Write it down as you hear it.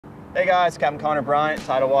Hey guys, Captain Connor Bryant,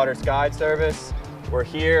 Tidal Waters Guide Service. We're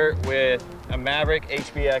here with a Maverick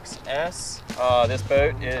HPX-S. This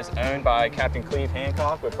boat is owned by Captain Cleve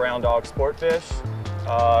Hancock with Brown Dog Sportfish.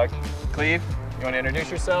 Cleve, you want to introduce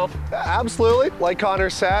yourself? Absolutely. Like Connor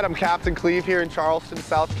said, I'm Captain Cleve here in Charleston,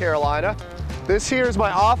 South Carolina. This here is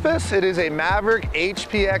my office. It is a Maverick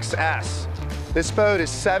HPX-S. This boat is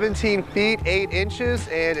 17 feet, 8 inches,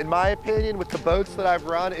 and in my opinion, with the boats that I've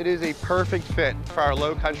run, it is a perfect fit for our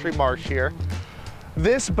low country marsh here.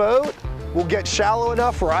 This boat will get shallow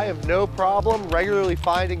enough where I have no problem regularly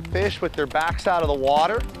finding fish with their backs out of the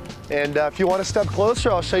water. And if you want to step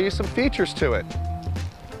closer, I'll show you some features to it.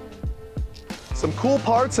 Some cool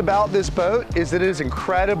parts about this boat is that it is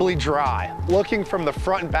incredibly dry. Looking from the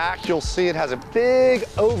front and back, you'll see it has a big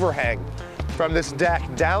overhang from this deck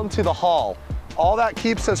down to the hull. All that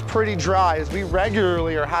keeps us pretty dry as we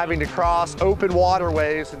regularly are having to cross open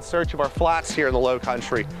waterways in search of our flats here in the low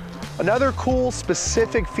country. Another cool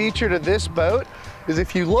specific feature to this boat is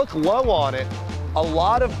if you look low on it, a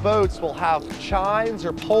lot of boats will have chines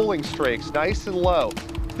or poling strakes nice and low.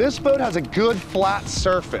 This boat has a good flat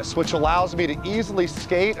surface, which allows me to easily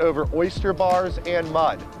skate over oyster bars and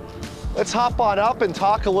mud. Let's hop on up and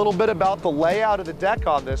talk a little bit about the layout of the deck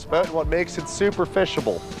on this boat and what makes it super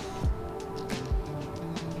fishable.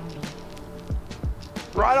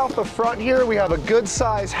 Right off the front here, we have a good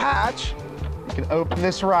size hatch. You can open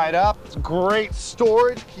this right up. It's great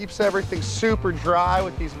storage, keeps everything super dry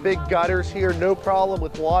with these big gutters here, no problem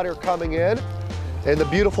with water coming in. And the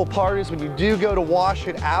beautiful part is when you do go to wash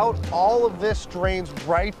it out, all of this drains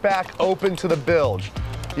right back open to the bilge.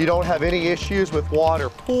 You don't have any issues with water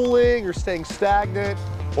pooling or staying stagnant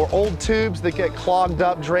or old tubes that get clogged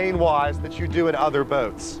up drain-wise that you do in other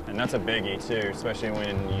boats. And that's a biggie too, especially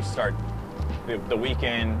when you start the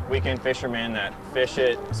weekend fishermen that fish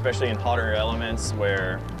it, especially in hotter elements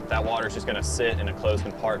where that water is just going to sit in a closed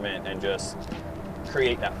compartment and just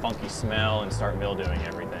create that funky smell and start mildewing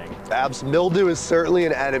everything. Mildew is certainly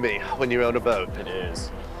an enemy when you own a boat. It is.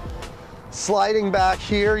 Sliding back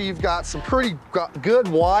here, you've got some pretty good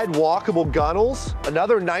wide walkable gunnels.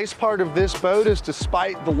 Another nice part of this boat is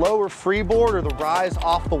despite the lower freeboard or the rise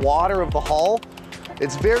off the water of the hull,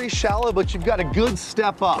 it's very shallow, but you've got a good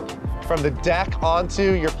step up from the deck onto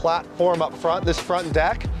your platform up front, this front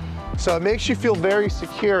deck. So it makes you feel very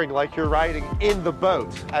securing, like you're riding in the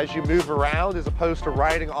boat as you move around as opposed to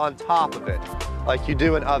riding on top of it, like you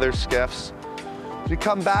do in other skiffs. As you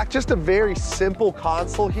come back, just a very simple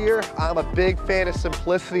console here. I'm a big fan of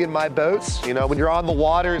simplicity in my boats. You know, when you're on the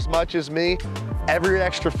water as much as me, every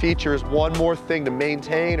extra feature is one more thing to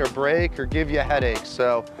maintain or break or give you a headache.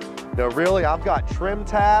 So, you know, really, I've got trim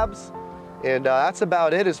tabs, and that's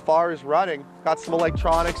about it as far as running. Got some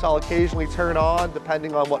electronics I'll occasionally turn on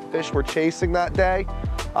depending on what fish we're chasing that day.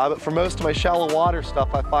 But for most of my shallow water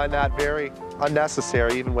stuff, I find that very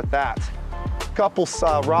unnecessary even with that. Couple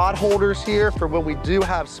rod holders here for when we do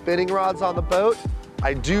have spinning rods on the boat.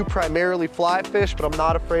 I do primarily fly fish, but I'm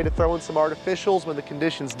not afraid to throw in some artificials when the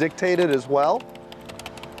conditions dictate it as well.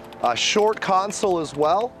 A short console as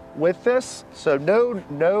well with this, so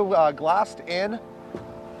no glassed in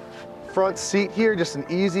front seat here, just an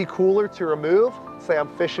easy cooler to remove. Say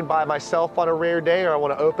I'm fishing by myself on a rare day or I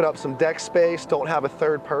want to open up some deck space, don't have a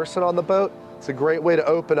third person on the boat. It's a great way to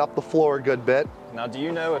open up the floor a good bit. Now, do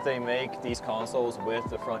you know if they make these consoles with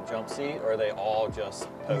the front jump seat or are they all just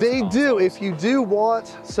post They consoles? do. If you do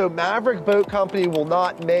want, so Maverick Boat Company will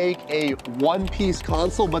not make a one-piece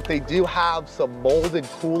console, but they do have some molded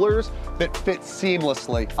coolers that fit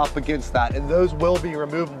seamlessly up against that, and those will be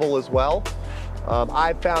removable as well.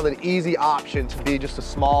 I've found an easy option to be just a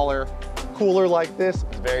smaller cooler like this.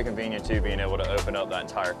 It's very convenient too, being able to open up that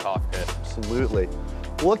entire cockpit. Absolutely.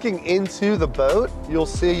 Looking into the boat, you'll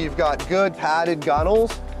see you've got good padded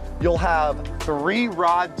gunnels. You'll have 3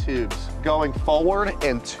 rod tubes going forward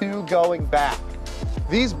and 2 going back.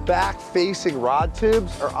 These back-facing rod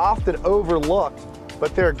tubes are often overlooked,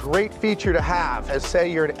 but they're a great feature to have. As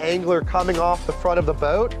say you're an angler coming off the front of the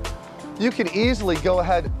boat, you can easily go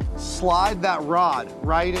ahead, slide that rod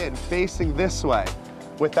right in facing this way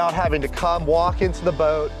without having to come walk into the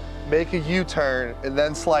boat, make a U-turn, and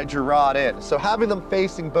then slide your rod in. So having them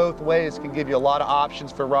facing both ways can give you a lot of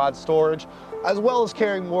options for rod storage, as well as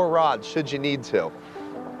carrying more rods should you need to.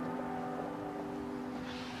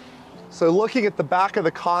 So looking at the back of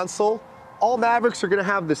the console, all Mavericks are gonna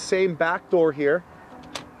have the same back door here.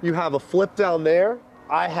 You have a flip down there.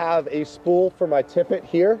 I have a spool for my tippet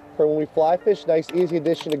here for when we fly fish. Nice, easy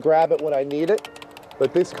addition to grab it when I need it.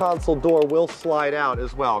 But this console door will slide out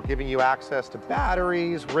as well, giving you access to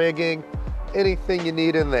batteries, rigging, anything you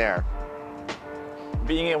need in there.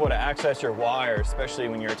 being able to access your wire, especially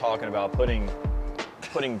when you're talking about putting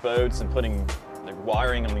boats and putting like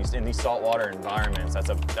wiring on in these saltwater environments, that's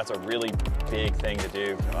a really big thing to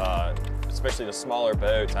do. Especially the smaller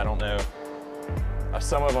boats. I don't know.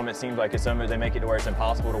 Some of them, it seems like they make it to where it's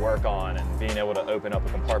impossible to work on, and being able to open up a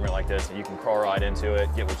compartment like this and you can crawl right into it,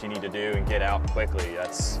 get what you need to do, and get out quickly.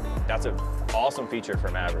 That's an awesome feature for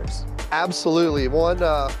Mavericks. Absolutely.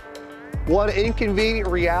 One inconvenient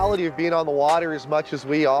reality of being on the water as much as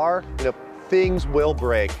we are, things will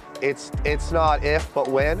break. It's not if, but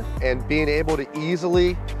when, and being able to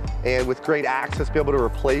easily and with great access be able to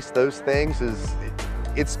replace those things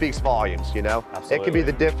it speaks volumes, Absolutely. It can be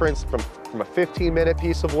the difference from a 15-minute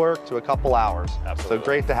piece of work to a couple hours. Absolutely. So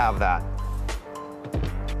great to have that.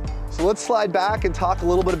 So let's slide back and talk a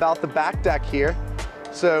little bit about the back deck here.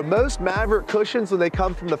 So most Maverick cushions, when they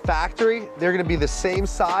come from the factory, they're gonna be the same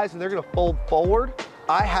size and they're gonna fold forward.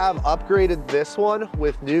 I have upgraded this one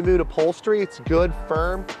with New Moon upholstery. It's good,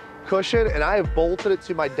 firm cushion, and I have bolted it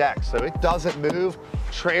to my deck so it doesn't move.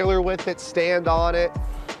 Trailer with it, stand on it,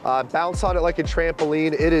 bounce on it like a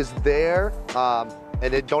trampoline. It is there,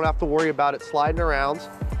 and it don't have to worry about it sliding around.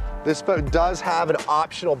 This boat does have an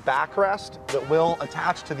optional backrest that will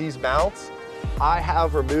attach to these mounts. I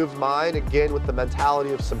have removed mine, again, with the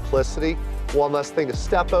mentality of simplicity. One less thing to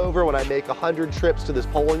step over when I make 100 trips to this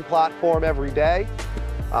polling platform every day.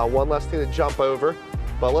 One less thing to jump over.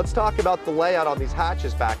 But let's talk about the layout on these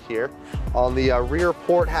hatches back here. On the rear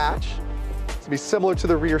port hatch, it's gonna be similar to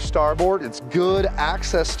the rear starboard. It's good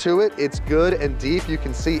access to it. It's good and deep. You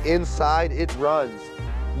can see inside it runs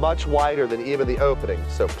much wider than even the opening.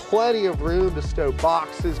 So plenty of room to stow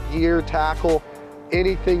boxes, gear, tackle,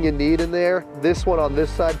 anything you need in there. This one on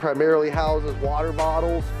this side primarily houses water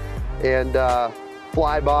bottles and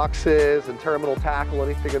fly boxes and terminal tackle,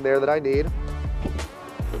 anything in there that I need.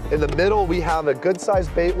 In the middle, we have a good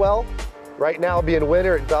sized bait well. Right now, being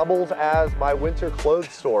winter, it doubles as my winter clothes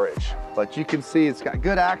storage. But you can see it's got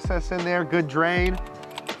good access in there, good drain.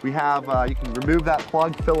 We have, you can remove that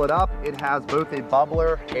plug, fill it up. It has both a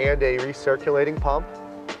bubbler and a recirculating pump.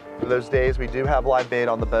 For those days, we do have live bait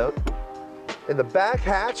on the boat. In the back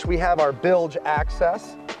hatch, we have our bilge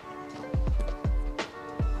access.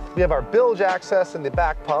 We have our bilge access in the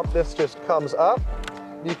back pump. This just comes up.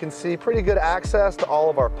 You can see pretty good access to all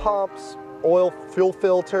of our pumps, oil, fuel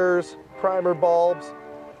filters, primer bulbs,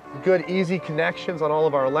 good easy connections on all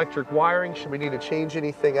of our electric wiring should we need to change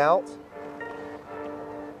anything out.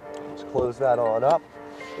 Let's close that on up.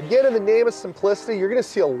 Again, in the name of simplicity, you're gonna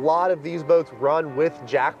see a lot of these boats run with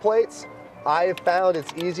jack plates. I have found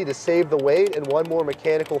it's easy to save the weight, and one more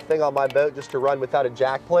mechanical thing on my boat just to run without a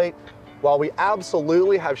jack plate. While we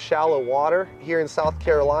absolutely have shallow water here in South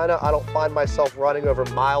Carolina, I don't find myself running over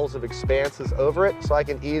miles of expanses over it, so I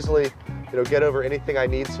can easily get over anything I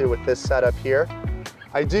need to with this setup here.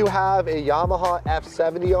 I do have a Yamaha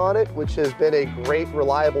F70 on it, which has been a great,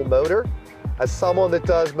 reliable motor. As someone that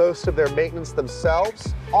does most of their maintenance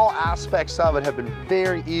themselves, all aspects of it have been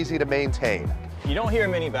very easy to maintain. You don't hear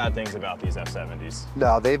many bad things about these F70s.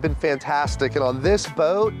 No, they've been fantastic. And on this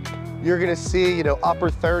boat, you're gonna see, upper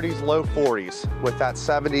 30s, low 40s with that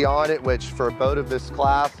 70 on it, which for a boat of this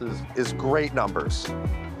class is great numbers.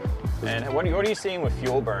 And what are you seeing with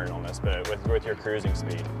fuel burn on this boat with your cruising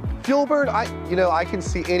speed? Fuel burn, I can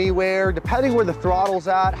see anywhere, depending where the throttle's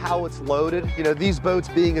at, how it's loaded. These boats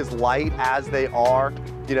being as light as they are,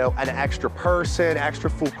 an extra person, extra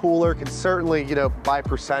full cooler can certainly, by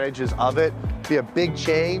percentages of it, be a big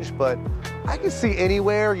change, but I can see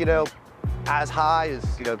anywhere, as high as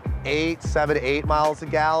 7 to 8 miles a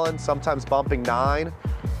gallon, sometimes bumping 9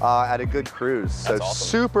 at a good cruise. So that's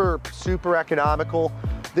awesome. super economical.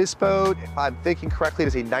 This boat, if I'm thinking correctly,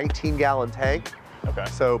 is a 19-gallon tank. Okay.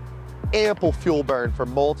 So ample fuel burn for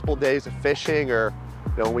multiple days of fishing, or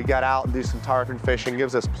when we got out and do some tarpon fishing,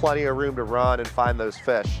 gives us plenty of room to run and find those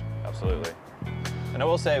fish. Absolutely. And I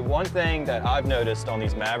will say one thing that I've noticed on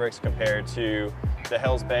these Mavericks compared to the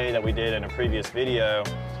Hell's Bay that we did in a previous video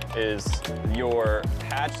is your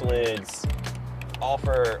hatch lids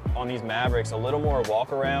offer on these Mavericks a little more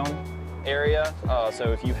walk around area.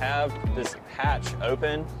 So if you have this hatch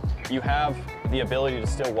open, you have the ability to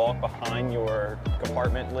still walk behind your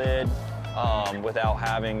compartment lid without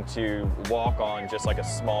having to walk on just like a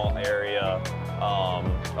small area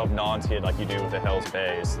of non-skid like you do with the Hell's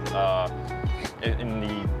Bays. In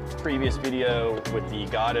the previous video with the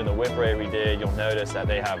guide and the whip ray we did, you'll notice that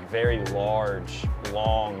they have very large,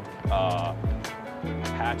 long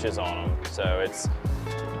hatches on them. So it's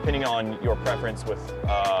depending on your preference with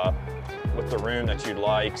with the room that you'd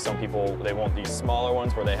like. Some people, they want these smaller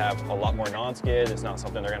ones where they have a lot more non-skid. It's not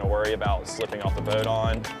something they're gonna worry about slipping off the boat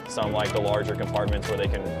on. Some like the larger compartments where they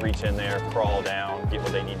can reach in there, crawl down, get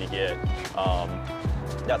what they need to get.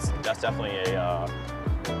 That's definitely a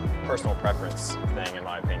personal preference thing in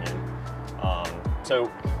my opinion. So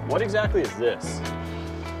what exactly is this?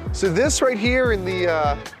 So this right here in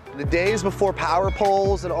the days before power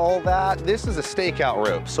poles and all that, this is a stakeout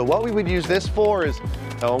rope. So what we would use this for is,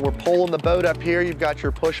 when we're pulling the boat up here, you've got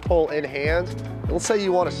your push pole in hand. Let's say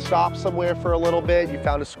you want to stop somewhere for a little bit, you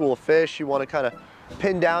found a school of fish, you want to kind of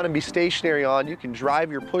pin down and be stationary on, you can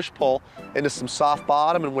drive your push pole into some soft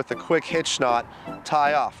bottom and with a quick hitch knot,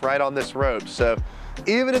 tie off right on this rope. So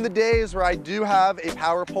even in the days where I do have a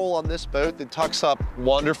power pole on this boat that tucks up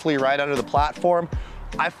wonderfully right under the platform,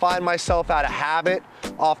 I find myself out of habit,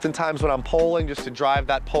 oftentimes when I'm poling, just to drive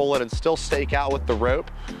that pole in and still stake out with the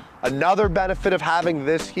rope. Another benefit of having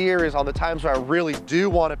this here is on the times where I really do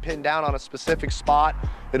want to pin down on a specific spot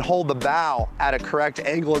and hold the bow at a correct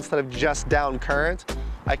angle instead of just down current,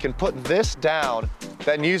 I can put this down,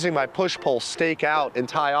 then using my push pole stake out and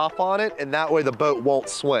tie off on it, and that way the boat won't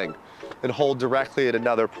swing and hold directly at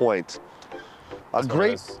another point. A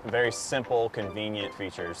great, very simple, convenient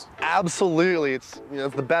features. Absolutely, it's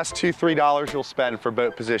the best $2–3 you'll spend for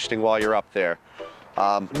boat positioning while you're up there.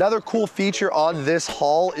 Another cool feature on this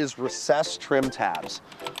hull is recessed trim tabs.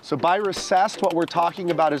 So by recessed, what we're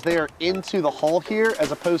talking about is they are into the hull here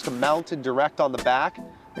as opposed to mounted direct on the back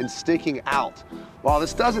and sticking out. While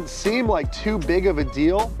this doesn't seem like too big of a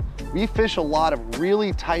deal, we fish a lot of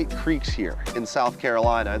really tight creeks here in South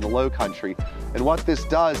Carolina in the low country. And what this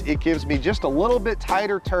does, it gives me just a little bit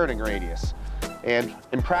tighter turning radius. And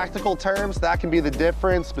in practical terms, that can be the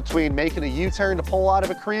difference between making a U-turn to pull out of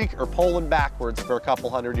a creek or pulling backwards for a couple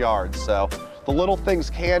hundred yards. So the little things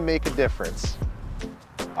can make a difference.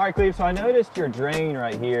 All right, Cleve, so I noticed your drain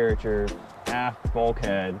right here at your aft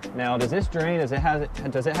bulkhead. Now, does this drain, does it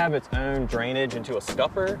have its own drainage into a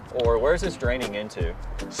scupper, or where's this draining into?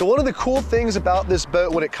 So one of the cool things about this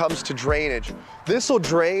boat when it comes to drainage, this will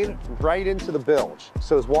drain right into the bilge.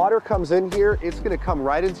 So as water comes in here, it's gonna come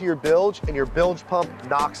right into your bilge and your bilge pump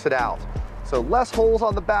knocks it out. So less holes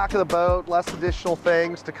on the back of the boat, less additional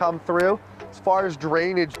things to come through. As far as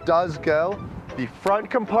drainage does go, the front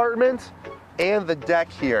compartment and the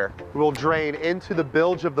deck here will drain into the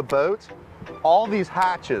bilge of the boat. All these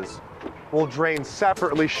hatches will drain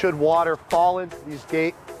separately should water fall into these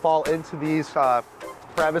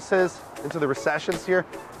crevices, into the recessions here.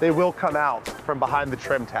 They will come out from behind the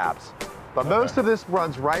trim tabs. But most of this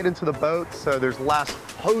runs right into the boat, so there's less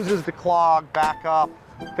hoses to clog, back up,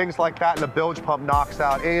 things like that, and the bilge pump knocks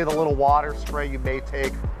out any of the little water spray you may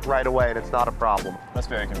take right away, and it's not a problem. That's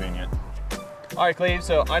very convenient. All right, Cleve,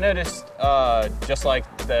 so I noticed, just like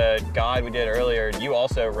the guide we did earlier, you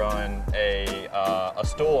also run a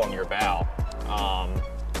stool on your bow.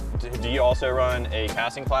 Do you also run a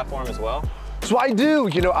casting platform as well? So I do,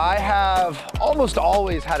 I have almost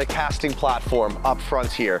always had a casting platform up front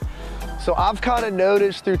here. So I've kind of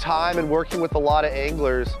noticed through time and working with a lot of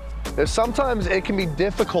anglers that sometimes it can be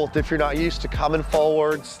difficult if you're not used to coming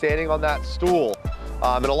forward, standing on that stool.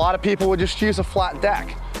 And a lot of people would just use a flat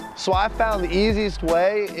deck. So I found the easiest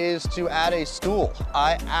way is to add a stool.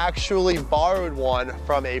 I actually borrowed one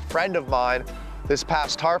from a friend of mine this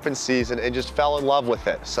past tarpon season and just fell in love with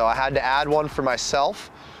it. So I had to add one for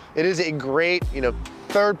myself. It is a great,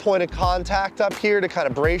 third point of contact up here to kind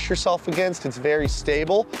of brace yourself against. It's very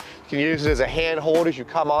stable. You can use it as a hand hold as you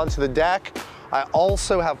come onto the deck. I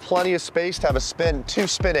also have plenty of space to have two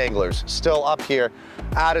spin anglers still up here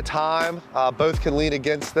at a time. Both can lean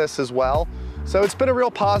against this as well. So it's been a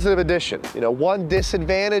real positive addition. One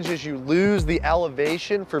disadvantage is you lose the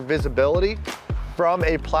elevation for visibility from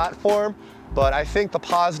a platform, but I think the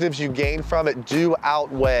positives you gain from it do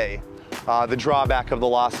outweigh the drawback of the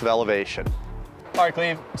loss of elevation. All right,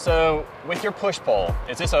 Cleve, so with your push pole,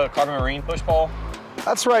 is this a Carbon Marine push pole?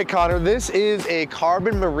 That's right, Connor. This is a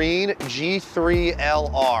Carbon Marine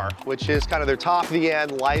G3LR, which is kind of their top of the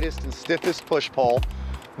end, lightest and stiffest push pole.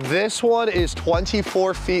 This one is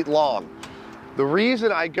 24 feet long. The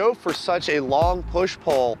reason I go for such a long push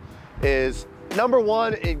pole is, number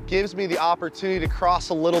one, it gives me the opportunity to cross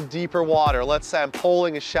a little deeper water. Let's say I'm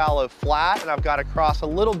poling a shallow flat and I've got to cross a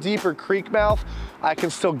little deeper creek mouth. I can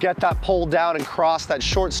still get that pole down and cross that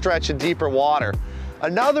short stretch of deeper water.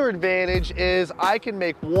 Another advantage is I can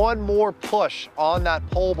make one more push on that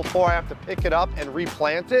pole before I have to pick it up and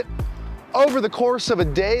replant it. Over the course of a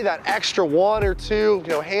day, that extra one or two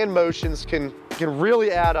hand motions can really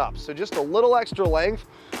add up. So just a little extra length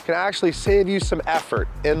can actually save you some effort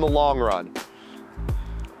in the long run.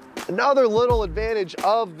 Another little advantage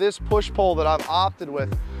of this push pole that I've opted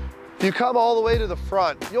with, if you come all the way to the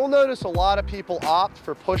front, you'll notice a lot of people opt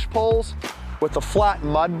for push poles with a flat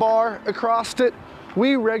mud bar across it.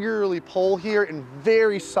 We regularly pull here in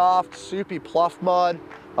very soft, soupy pluff mud,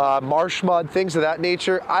 marsh mud, things of that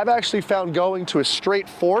nature. I've actually found going to a straight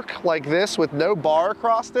fork like this with no bar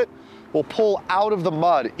across it will pull out of the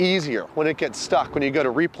mud easier when it gets stuck, when you go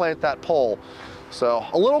to replant that pole. So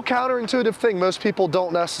a little counterintuitive thing most people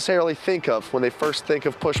don't necessarily think of when they first think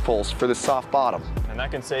of push poles for this soft bottom. And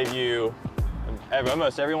that can save you,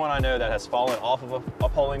 almost everyone I know that has fallen off of a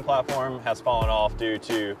poling platform has fallen off due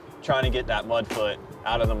to trying to get that mud foot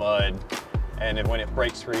out of the mud. And then when it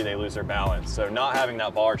breaks free, they lose their balance. So not having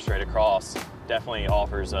that bar straight across definitely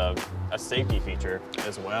offers a safety feature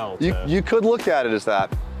as well. You could look at it as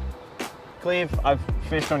that. Cleve, I've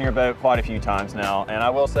fished on your boat quite a few times now, and I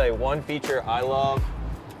will say one feature I love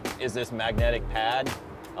is this magnetic pad.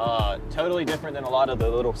 Totally different than a lot of the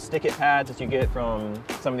little stick-it pads that you get from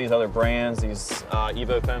some of these other brands, these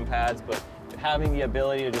Evo foam pads, but having the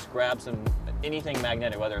ability to just grab anything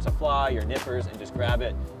magnetic, whether it's a fly, your nippers, and just grab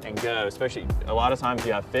it and go. Especially a lot of times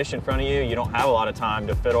you have fish in front of you, you don't have a lot of time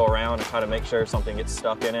to fiddle around and try to make sure something gets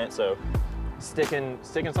stuck in it. So sticking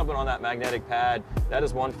something on that magnetic pad, that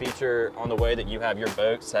is one feature on the way that you have your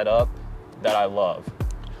boat set up that I love.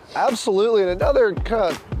 Absolutely, and another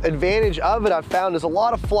kind of advantage of it I've found is a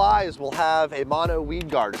lot of flies will have a mono weed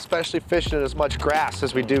guard, especially fishing in as much grass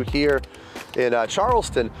as we do here in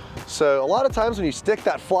Charleston. So a lot of times when you stick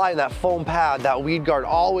that fly in that foam pad, that weed guard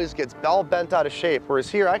always gets all bent out of shape,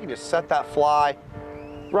 whereas here I can just set that fly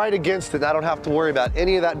right against it and I don't have to worry about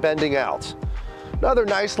any of that bending out. Another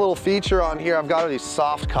nice little feature on here I've got are these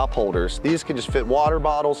soft cup holders. These can just fit water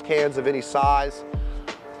bottles, cans of any size.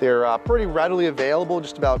 They're pretty readily available,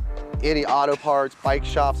 just about any auto parts, bike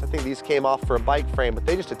shops. I think these came off for a bike frame, but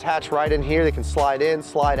they just attach right in here. They can slide in,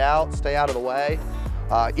 slide out, stay out of the way.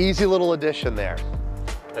 Easy little addition there.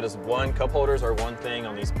 That is cup holders are one thing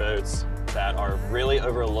on these boats that are really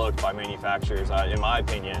overlooked by manufacturers, in my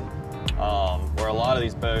opinion, where a lot of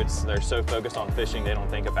these boats, they're so focused on fishing, they don't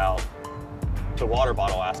think about the water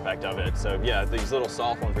bottle aspect of it. So yeah, these little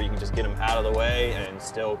soft ones where you can just get them out of the way and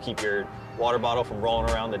still keep your water bottle from rolling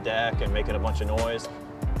around the deck and making a bunch of noise.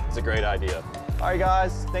 It's a great idea. All right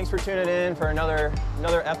guys, thanks for tuning in for another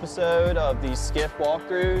episode of these Skiff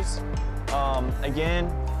walkthroughs.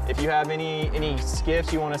 Again, if you have any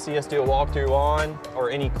skiffs you want to see us do a walkthrough on, or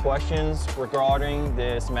any questions regarding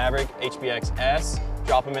this Maverick HPX-S,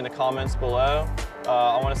 drop them in the comments below.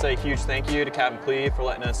 I want to say a huge thank you to Captain Cleve for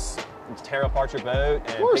letting us tear apart your boat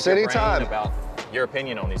and pick your brain about your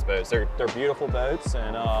opinion on these boats. They're beautiful boats,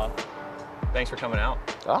 and thanks for coming out.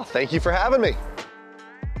 Oh, thank you for having me.